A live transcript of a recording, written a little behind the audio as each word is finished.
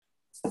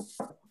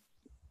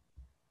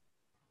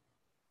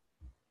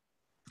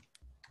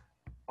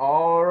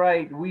All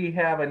right, we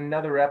have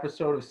another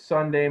episode of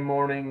Sunday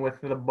Morning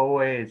with the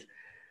Boys.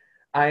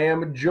 I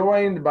am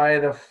joined by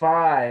the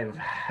five,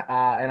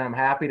 and I'm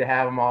happy to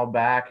have them all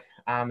back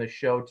on the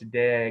show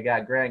today. I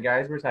got Grant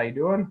Geisbers. How you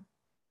doing?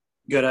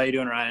 Good. How you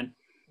doing, Ryan?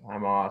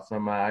 I'm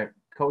awesome.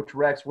 Coach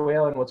Rex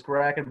Whalen, what's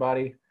cracking,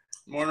 buddy?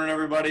 Morning,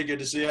 everybody. Good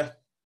to see you.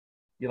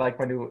 You like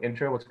my new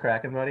intro? What's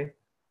cracking, buddy?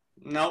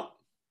 Nope.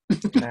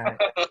 All right.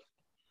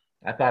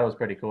 I thought it was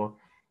pretty cool.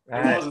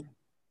 All right.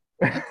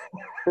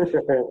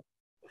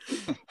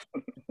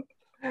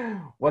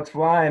 What's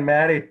flying,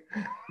 Maddie?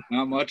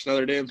 Not much.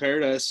 Another day in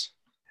paradise.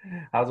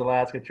 How's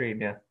Alaska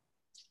treating you?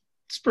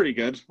 It's pretty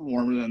good.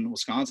 Warmer than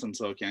Wisconsin,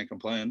 so can't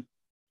complain.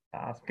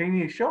 Can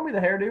you show me the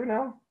hairdo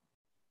now?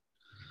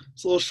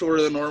 It's a little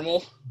shorter than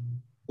normal.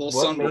 A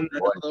little sunburned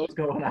right now, though. What's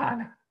going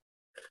on?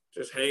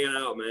 Just hanging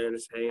out, man.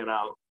 Just hanging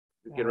out.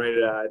 Getting ready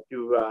to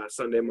do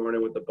Sunday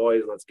morning with the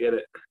boys. Let's get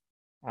it.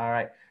 All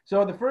right.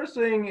 So the first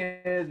thing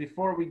is,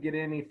 before we get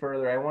any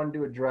further, I wanted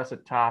to address a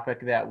topic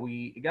that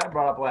we got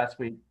brought up last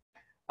week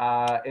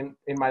in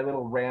my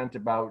little rant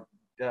about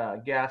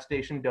gas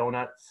station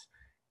donuts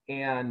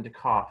and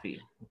coffee.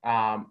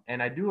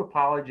 And I do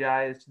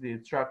apologize to the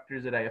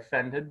instructors that I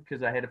offended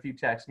because I had a few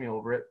text me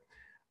over it.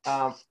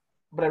 But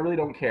I really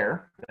don't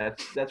care.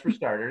 That's for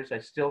starters.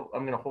 I'm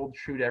going to hold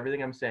true to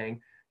everything I'm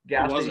saying.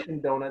 Gas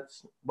station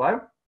donuts.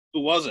 What?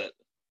 Who was it?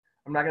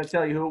 I'm not going to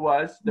tell you who it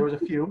was. There was a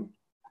few.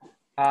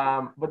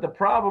 But the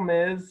problem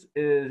is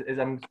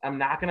I'm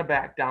not going to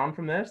back down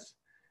from this.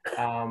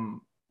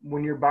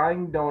 When you're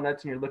buying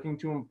donuts and you're looking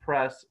to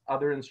impress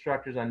other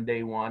instructors on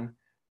day one,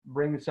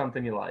 bring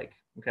something you like,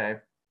 okay?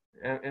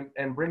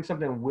 And bring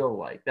something we'll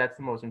like. That's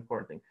the most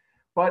important thing.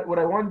 But what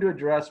I wanted to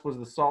address was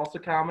the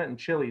salsa comment and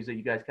chilies that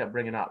you guys kept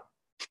bringing up,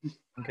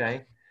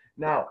 okay?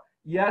 Now,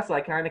 yes,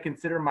 I kind of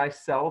consider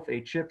myself a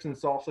chips and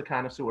salsa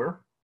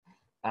connoisseur.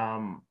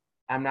 I'm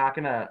not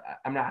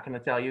gonna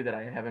tell you that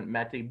I haven't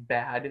met a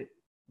bad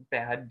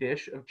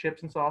dish of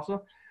chips and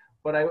salsa,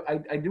 but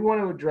I do want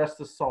to address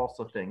the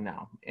salsa thing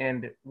now.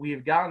 And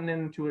we've gotten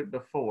into it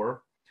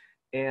before.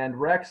 And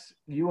Rex,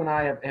 you and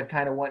I have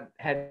kind of went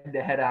head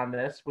to head on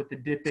this with the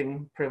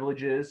dipping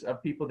privileges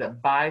of people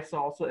that buy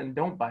salsa and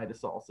don't buy the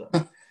salsa.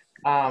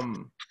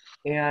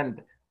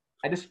 And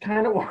I just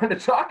kind of wanted to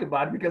talk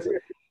about it because,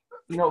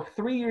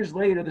 3 years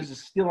later, this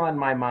is still on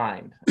my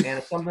mind. And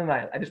it's something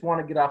that I just want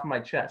to get off my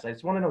chest. I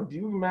just want to know, do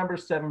you remember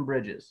Seven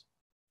Bridges?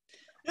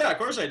 Yeah, of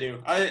course I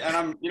do.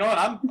 I'm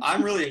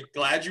really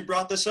glad you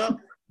brought this up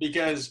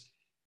because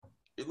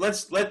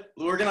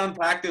we're gonna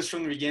unpack this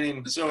from the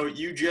beginning. So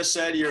you just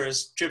said you're a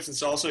chips and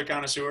salsa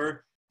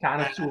connoisseur.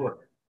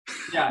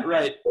 Yeah,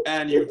 right.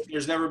 And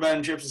there's never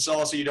been chips and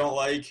salsa you don't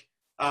like.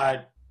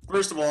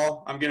 First of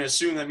all, I'm gonna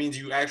assume that means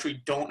you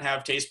actually don't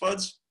have taste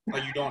buds,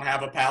 like you don't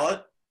have a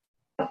palate,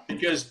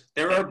 because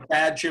there are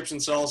bad chips and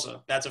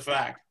salsa. That's a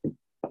fact.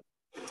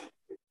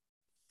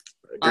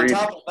 On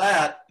top of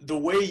that, the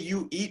way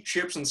you eat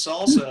chips and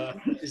salsa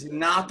is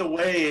not the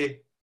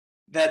way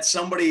that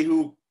somebody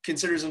who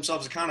considers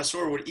themselves a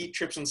connoisseur would eat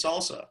chips and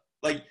salsa.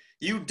 Like,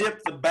 you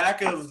dip the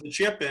back of the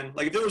chip in.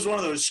 Like, if there was one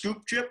of those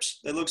scoop chips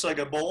that looks like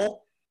a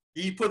bowl,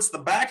 he puts the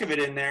back of it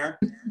in there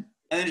and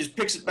then just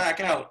picks it back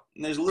out.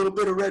 And there's a little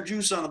bit of red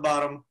juice on the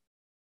bottom.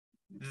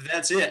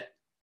 That's it.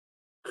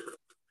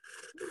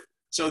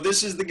 So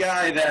this is the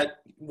guy that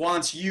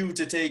wants you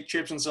to take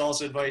chips and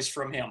salsa advice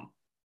from him.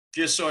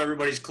 Just so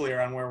everybody's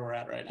clear on where we're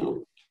at right now.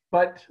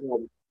 But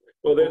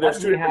there's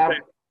two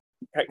different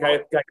types. Can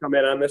I come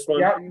in on this one?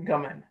 Yeah, you can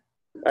come in.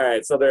 All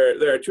right, so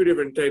there are two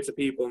different types of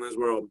people in this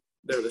world.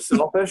 They're the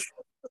selfish,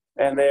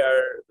 and they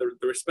are the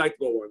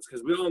respectable ones.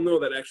 Because we all know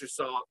that extra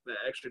salt, that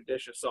extra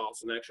dish of salt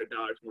is an extra $1.25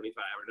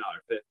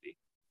 or $1.50.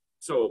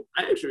 So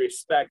I actually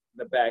respect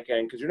the back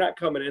end because you're not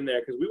coming in there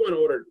because we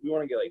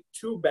want to get like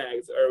 2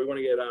 bags, or we want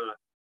to get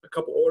a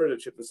couple orders of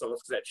chips and salsa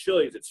because at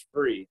Chili's it's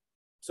free.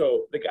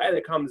 So the guy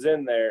that comes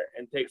in there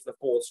and takes the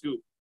full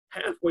scoop,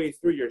 halfway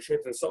through your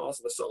chips and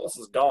salsa, the sauce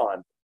is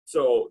gone.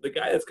 So the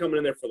guy that's coming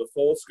in there for the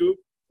full scoop.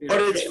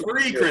 But it's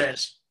free,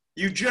 Chris.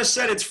 You just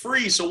said it's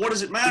free, so what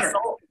does it matter?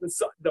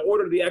 The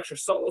order of the extra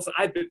salsa,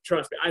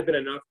 trust me, I've been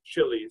enough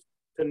Chili's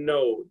to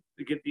know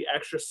to get the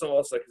extra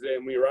salsa because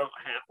then we run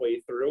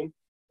halfway through.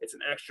 It's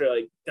an extra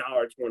like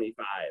 $1.25,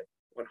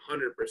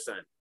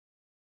 100%.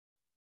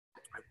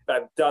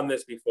 I've done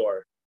this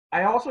before.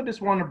 I also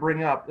just want to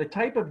bring up the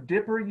type of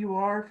dipper you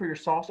are for your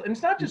salsa. And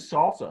it's not just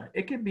salsa.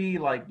 It could be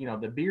like,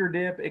 the beer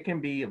dip. It can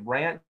be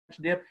ranch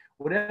dip,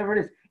 whatever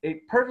it is.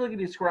 It perfectly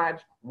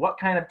describes what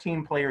kind of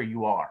team player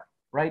you are,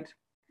 right?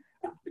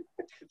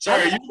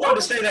 Sorry, you want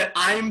to say that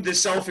I'm the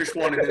selfish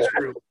one in this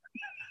group.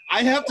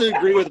 I have to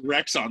agree with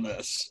Rex on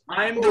this.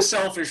 I'm the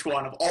selfish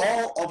one. Of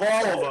all of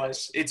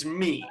us, it's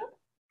me.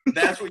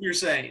 That's what you're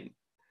saying.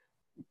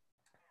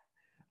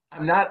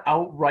 I'm not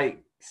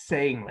outright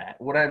saying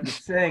that. What I'm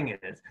saying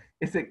is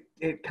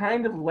it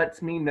kind of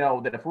lets me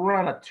know that if we're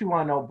on a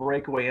 2-on-0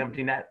 breakaway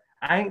empty net,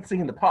 I ain't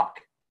seeing the puck.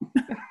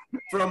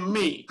 From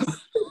me.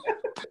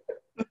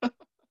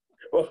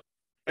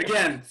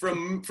 Again,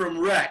 from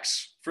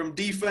Rex, from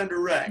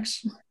Defender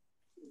Rex.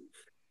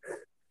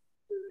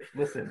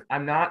 Listen,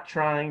 I'm not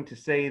trying to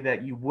say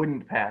that you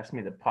wouldn't pass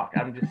me the puck.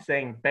 I'm just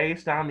saying,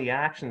 based on the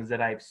actions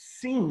that I've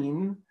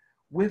seen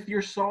with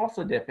your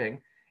salsa dipping,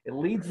 it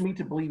leads me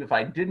to believe if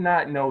I did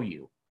not know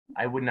you,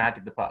 I would not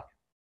get the puck.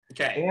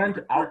 Okay.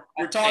 And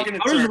we're talking.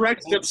 How does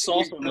Rex dip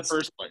salsa in the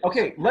first place?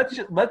 okay, let's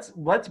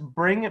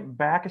bring it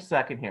back a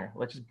second here.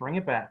 Let's just bring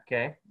it back,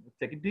 okay? Let's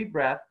take a deep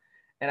breath,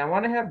 and I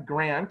want to have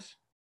Grant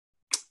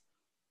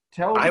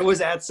tell. I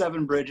was at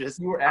Seven Bridges.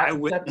 You were at I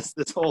witnessed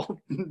this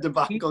whole he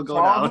debacle go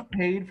saw down. who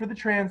paid for the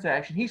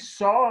transaction. He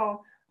saw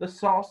the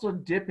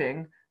salsa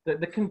dipping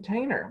the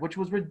container, which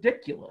was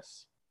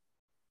ridiculous.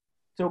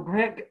 So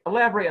Grant,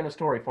 elaborate on the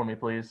story for me,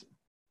 please.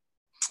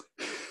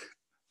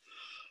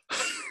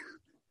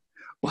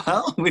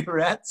 Well, we were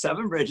at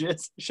Seven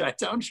Bridges,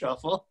 Chi-Town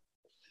Shuffle,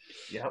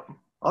 Yep.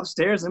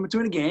 upstairs in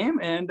between a game,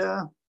 and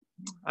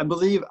I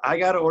believe I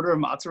got an order of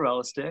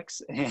mozzarella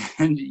sticks,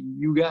 and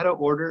you got an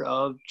order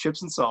of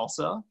chips and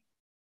salsa,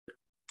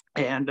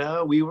 and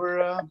we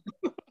were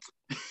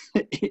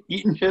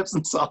eating chips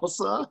and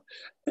salsa,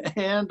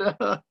 and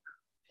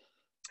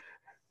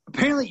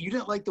apparently you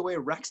didn't like the way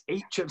Rex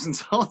ate chips and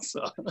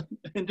salsa,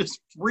 and just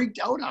freaked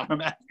out on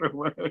him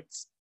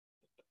afterwards.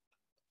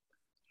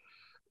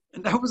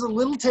 And I was a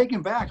little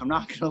taken back, I'm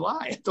not going to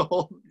lie, at the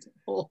whole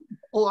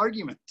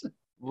argument.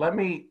 Let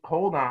me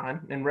hold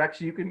on, and Rex,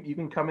 you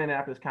can come in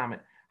after this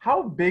comment.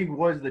 How big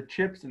was the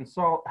chips and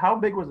salt? How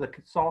big was the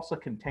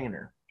salsa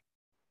container?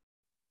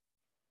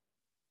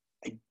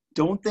 I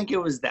don't think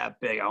it was that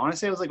big. I want to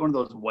say it was like one of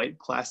those white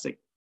plastic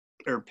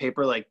or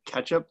paper like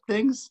ketchup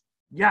things.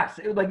 Yes,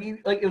 it was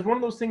it was one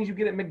of those things you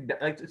get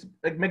at it's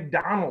like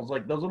McDonald's,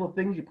 like those little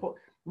things you put a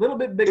little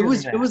bit bigger.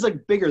 It was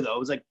like bigger though. It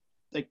was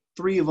like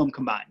 3 of them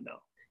combined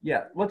though.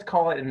 Yeah, let's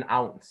call it an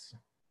ounce.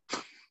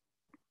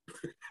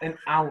 An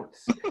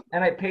ounce.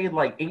 And I paid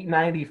like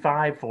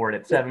 $8.95 for it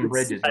at Seven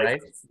Bridges,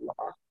 right?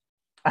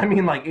 I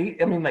mean,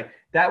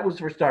 that was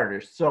for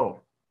starters.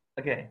 So,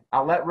 okay,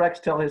 I'll let Rex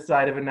tell his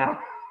side of it now.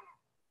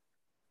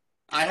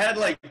 I had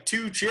like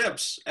 2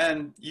 chips,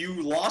 and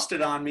you lost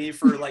it on me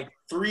for like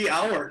 3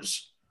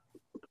 hours.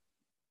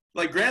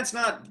 Like Grant's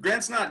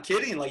not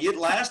kidding. Like it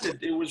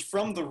lasted. It was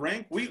from the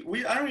rink.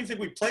 I don't even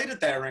think we played at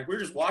that rink. We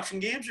were just watching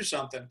games or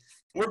something.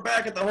 We're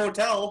back at the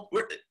hotel.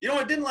 It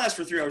didn't last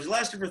for 3 hours. It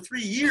lasted for 3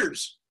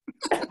 years.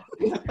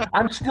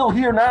 I'm still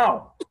here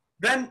now.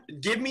 Then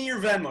give me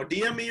your Venmo.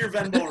 DM me your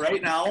Venmo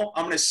right now.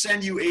 I'm going to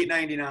send you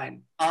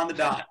 $8.99 on the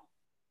dot.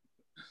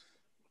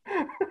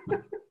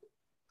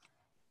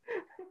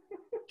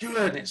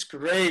 Goodness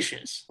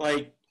gracious.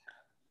 Like,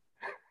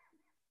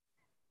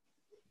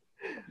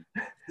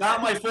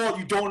 not my fault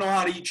you don't know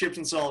how to eat chips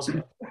and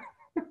salsa.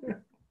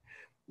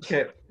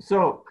 Okay,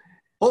 so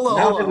Hold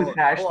now on, that we've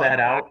hashed that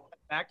out.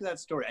 Back to that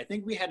story. I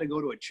think we had to go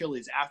to a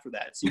Chili's after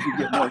that so you could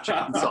get more chips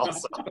and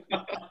salsa.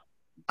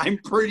 I'm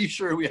pretty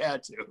sure we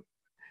had to.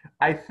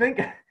 I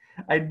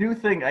do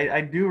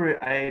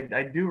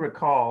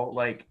recall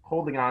like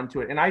holding on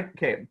to it, and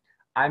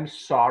I'm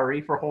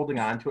sorry for holding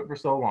on to it for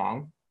so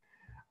long.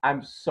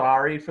 I'm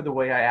sorry for the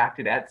way I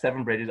acted at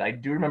Seven Bridges. I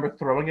do remember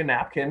throwing a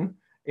napkin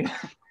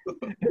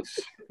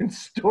and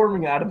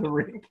storming out of the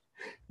rink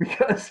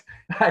because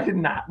I did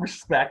not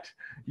respect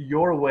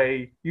your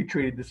way you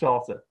treated the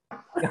salsa.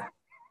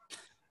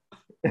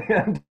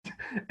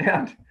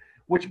 and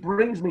which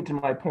brings me to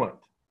my point.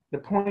 The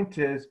point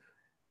is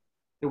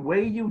the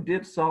way you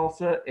dip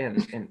salsa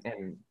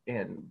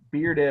and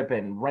beer dip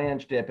and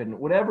ranch dip and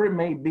whatever it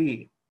may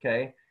be,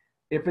 okay?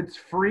 If it's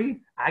free,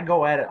 I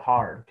go at it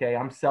hard, okay?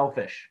 I'm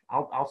selfish.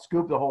 I'll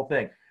scoop the whole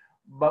thing.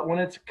 But when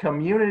it's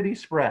community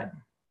spread,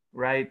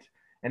 right,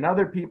 and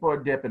other people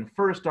are dipping,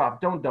 first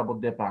off, don't double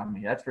dip on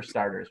me. That's for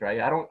starters,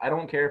 right? I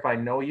don't care if I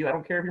know you. I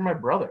don't care if you're my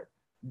brother.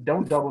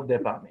 Don't double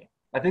dip on me.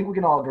 I think we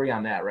can all agree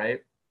on that,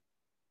 right?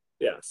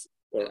 Yes,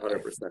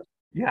 100%.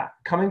 Yeah,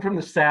 coming from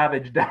the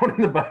savage down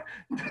in the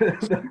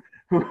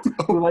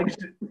who likes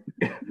to,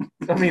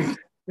 I mean,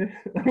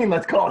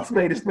 let's call it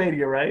spade a spade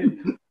here, right?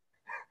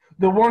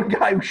 The one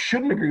guy who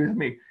shouldn't agree with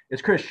me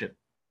is Christian.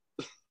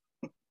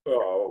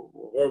 Oh,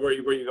 where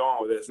you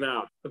going with this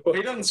now?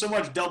 He doesn't so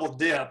much double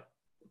dip,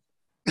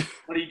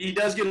 but he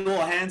does get a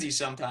little handsy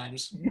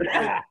sometimes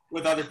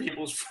with other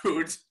people's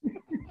foods.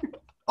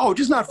 Oh,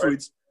 just not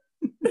foods.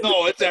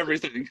 No, it's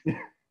everything.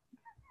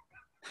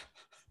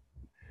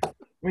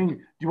 I mean,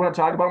 do you want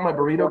to talk about my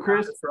burrito,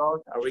 Chris?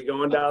 Are we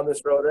going down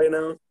this road right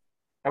now?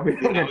 Are we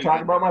going to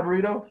talk about my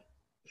burrito?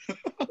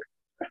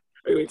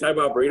 We can talk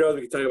about burritos.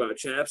 We can talk about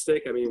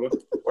chapstick. I mean, where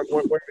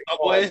are we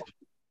going?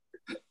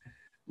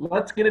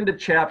 Let's get into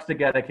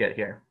chapstick etiquette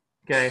here.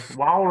 Okay,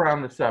 while we're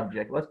on the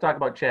subject, let's talk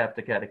about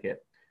chapstick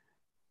etiquette.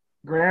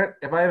 Grant,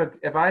 if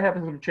I have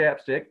some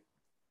chapstick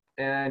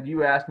and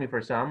you asked me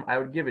for some, I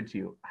would give it to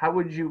you. How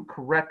would you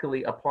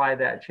correctly apply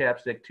that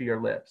chapstick to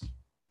your lips?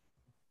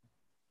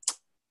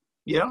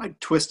 I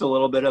twist a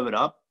little bit of it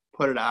up,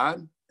 put it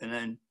on, and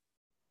then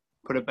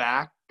put it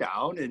back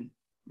down and,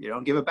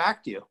 give it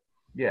back to you.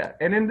 Yeah,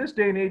 and in this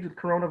day and age with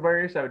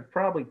coronavirus, I would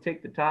probably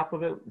take the top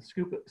of it,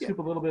 scoop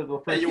a little bit of the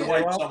Yeah, first you oil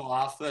wipe off. some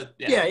off.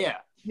 Yeah,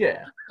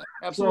 Yeah.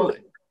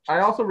 absolutely. I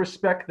also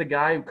respect the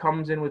guy who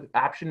comes in with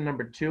option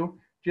number 2,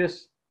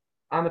 just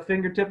on the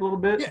fingertip a little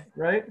bit, Yeah.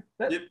 right?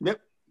 That,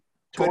 Yep.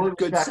 Totally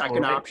Good respectful,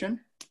 second right?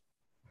 option.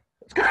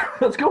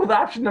 Let's go with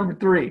option number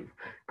 3.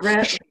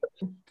 Grant,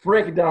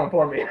 break it down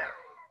for me.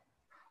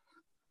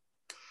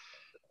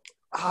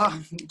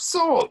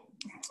 So,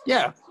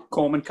 yeah,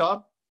 Coleman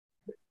Cup.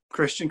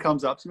 Christian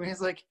comes up to me.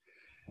 He's like,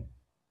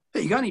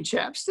 "Hey, you got any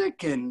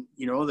chapstick?" And,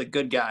 the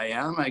good guy I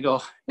am. I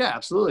go, "Yeah,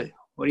 absolutely.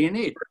 What do you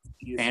need?"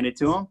 Hand it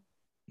to him.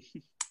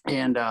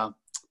 And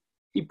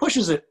he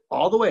pushes it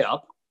all the way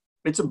up.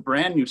 It's a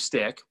brand new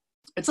stick.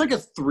 It's like a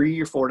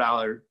 $3 or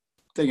 $4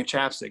 thing of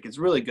chapstick. It's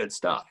really good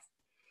stuff.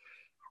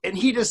 And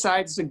he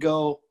decides to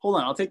go, "Hold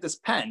on, I'll take this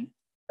pen."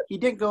 He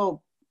didn't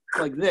go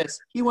like this.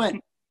 He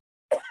went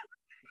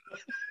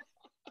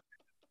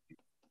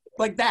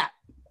like that.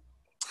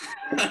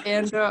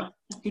 And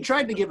he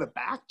tried to give it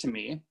back to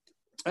me.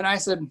 And I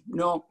said,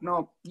 no,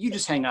 you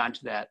just hang on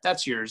to that.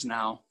 That's yours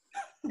now.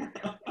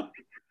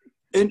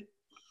 And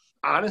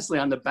honestly,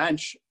 on the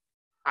bench,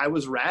 I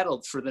was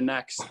rattled for the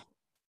next,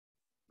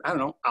 I don't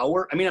know,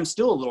 hour. I mean, I'm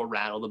still a little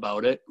rattled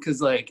about it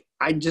because,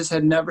 I just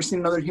had never seen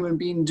another human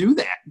being do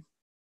that.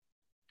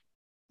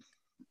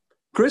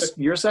 Chris,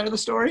 your side of the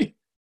story?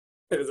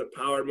 It was a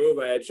power move.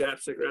 I had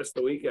chapstick the rest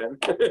of the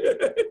weekend.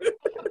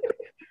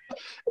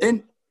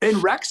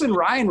 And Rex and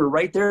Ryan were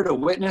right there to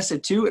witness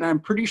it too, and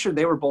I'm pretty sure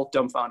they were both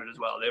dumbfounded as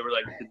well. They were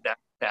like, "Did that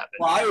happen?"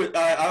 Well,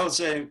 I would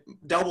say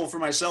double for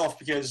myself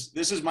because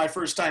this is my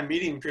first time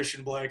meeting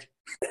Christian Blake,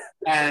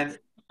 and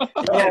he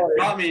had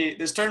brought me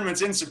this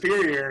tournament's in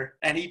Superior,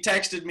 and he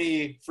texted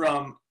me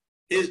from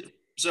his.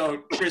 So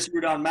Chris, you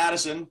were down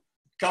Madison,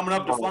 coming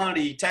up to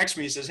Fondy. He texts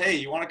me, he says, "Hey,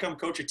 you want to come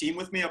coach a team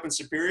with me up in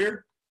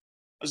Superior?"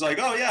 I was like,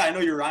 "Oh yeah, I know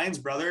you're Ryan's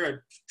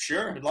brother.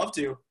 Sure, I'd love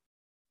to."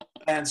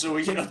 And so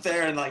we get up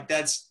there, and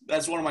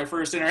that's one of my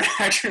first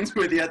interactions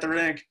with you at the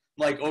rink.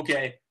 Like,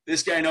 okay,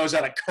 this guy knows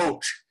how to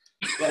coach.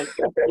 Like,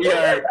 we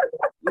are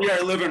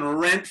living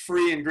rent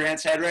free in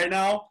Grant's head right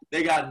now.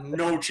 They got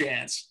no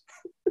chance.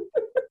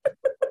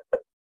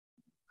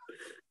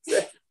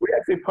 We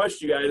actually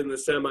pushed you guys in the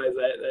semis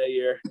that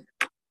year.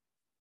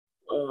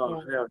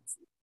 Oh, yeah.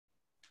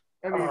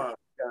 I mean, Oh,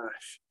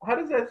 gosh. how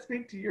does that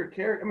speak to your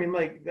character? I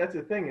mean, that's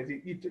the thing is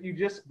you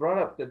just brought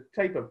up the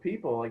type of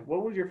people. Like,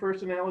 what was your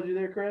first analogy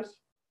there, Chris?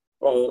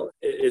 Well,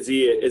 is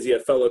he a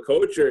fellow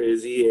coach or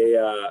is he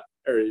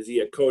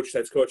a coach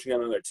that's coaching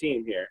on another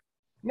team here?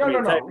 No.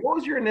 What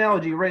was your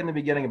analogy right in the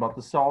beginning about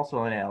the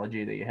salsa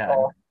analogy that you had?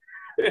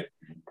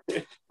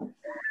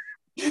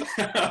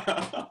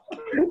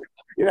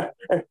 Yeah,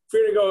 if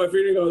you're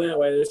gonna go that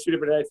way, there's two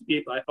different types of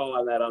people. I fall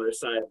on that other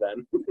side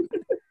then.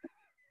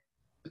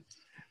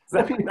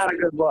 That's not a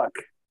good look.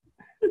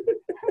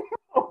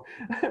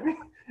 I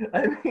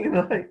mean,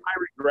 like, I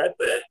regret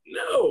that.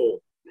 No.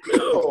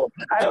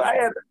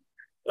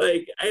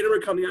 I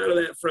remember coming out of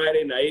that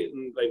Friday night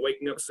and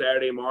waking up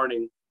Saturday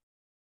morning,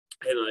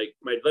 and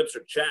my lips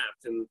are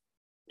chapped, and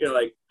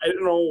I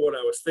didn't know what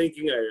I was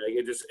thinking.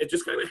 It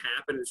just kind of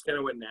happened. It just kind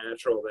of went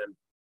natural. Then,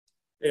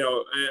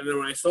 and then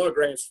when I saw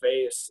Grant's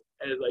face,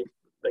 and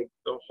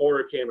the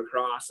horror came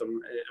across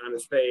him on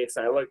his face,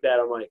 I looked at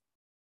him like,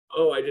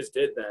 oh, I just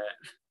did that.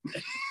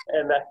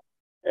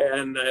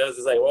 and I was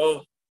just like,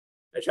 well,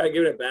 I tried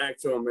giving it back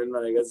to him, and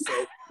he's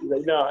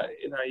like, no,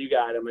 you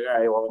got it. I'm like, all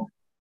right, well,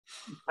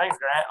 thanks,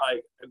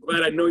 Grant. I'm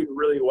glad I know you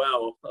really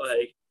well. 'Cause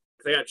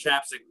I got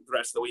chapstick the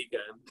rest of the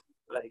weekend.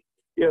 I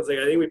was like,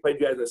 I think we played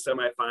you guys in the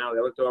semifinal.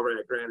 I looked over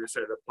at Grant and I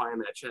started applying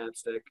that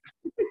chapstick.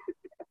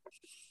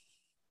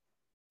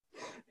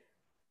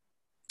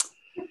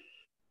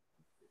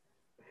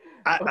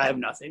 I have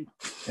nothing.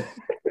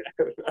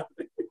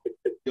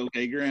 You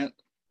okay, Grant?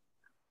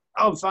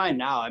 I'm fine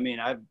now. I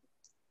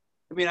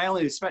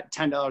only spent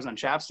 $10 on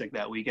chapstick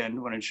that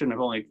weekend when it should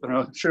only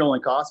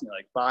cost me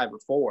like $5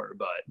 or $4.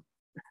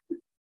 But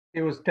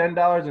it was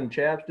 $10 in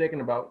chapstick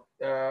and about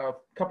a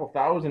couple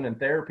thousand in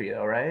therapy,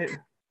 though, right?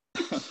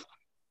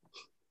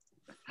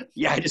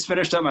 Yeah, I just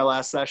finished up my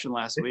last session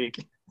last week.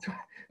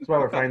 That's why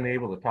we're finally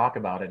able to talk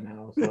about it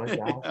now. So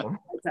it's awesome.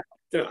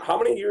 Dude, how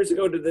many years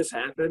ago did this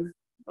happen?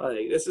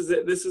 This is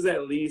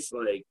at least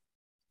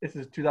This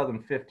is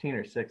 2015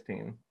 or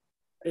 16.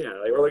 Yeah,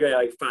 we're looking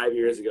at 5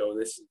 years ago,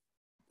 and this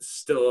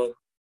still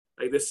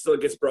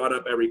gets brought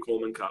up every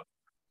Coleman Cup.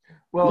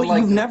 Well,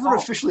 you've never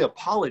officially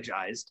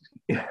apologized.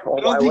 I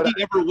don't think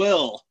he ever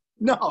will.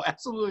 No,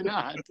 absolutely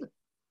not.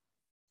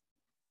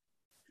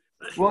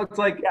 Well, it's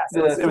like it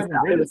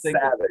was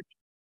savage.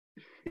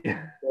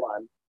 Yeah.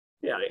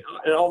 Yeah,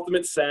 an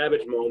ultimate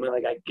savage moment.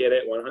 I get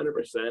it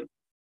 100%.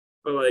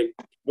 But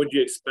would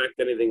you expect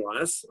anything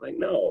less?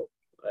 No.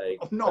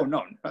 No.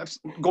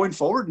 Going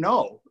forward,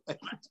 no.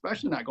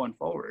 Especially not going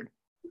forward.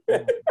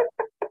 Yeah.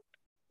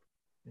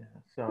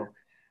 So.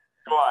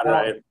 Go on,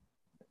 Ryan.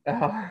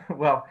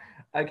 Well,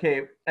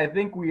 okay. I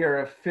think we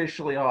are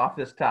officially off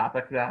this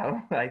topic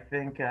now. I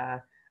think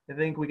I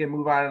think we can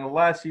move on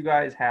unless you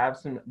guys have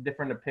some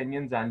different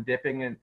opinions on dipping